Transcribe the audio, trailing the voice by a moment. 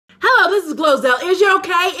this is GloZell. Is you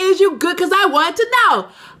okay? Is you good? Because I want to know.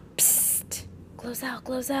 Psst. GloZell,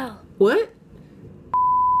 GloZell. What?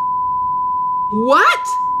 What?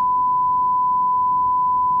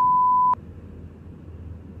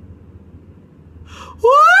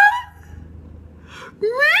 What? Me?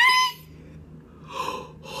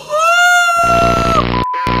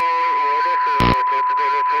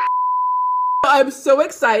 I'm so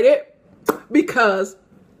excited because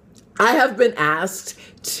I have been asked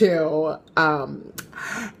to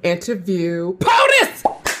interview POTUS,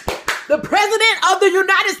 the President of the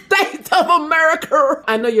United States of America.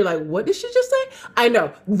 I know you're like, what did she just say? I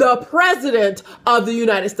know, the President of the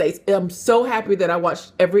United States. I'm so happy that I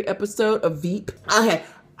watched every episode of Veep. Okay,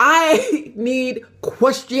 I need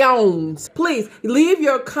questions. Please leave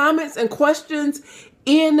your comments and questions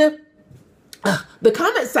in the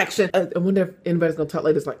comment section. I wonder if anybody's gonna talk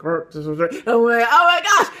like this, like, I'm like, oh my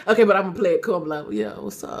gosh. Okay, but I'm gonna play it cool. I'm like, yeah,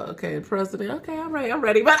 what's up? Okay, President. Okay, I'm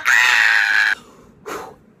ready. But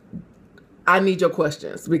I need your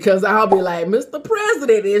questions because I'll be like, Mr.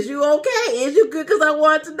 President, is you okay? Is you good? Because I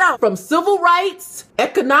want to know. From civil rights,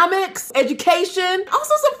 economics, education,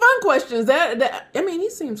 also some fun questions. That I mean,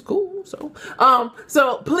 he seems cool. So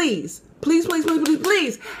please.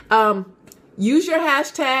 Use your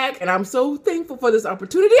hashtag, and I'm so thankful for this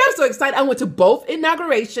opportunity. I'm so excited. I went to both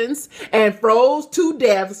inaugurations and froze to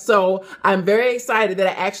death, so I'm very excited that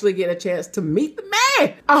I actually get a chance to meet the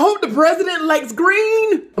man. I hope the president likes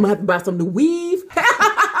green. I'm gonna have to buy some new weave.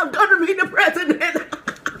 I'm gonna meet the president.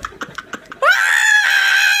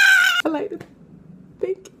 I like to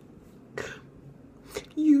thank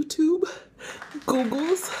YouTube,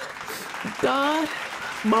 Google's, God,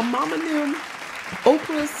 my mama and them,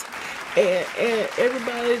 Oprah's, and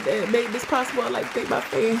everybody that made this possible. I'd like to thank my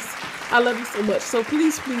fans. I love you so much. So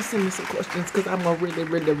please send me some questions because I'm gonna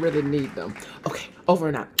really need them. Okay, over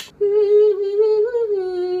and out.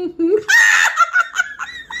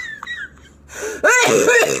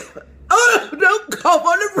 Oh, don't cough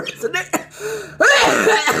on the president.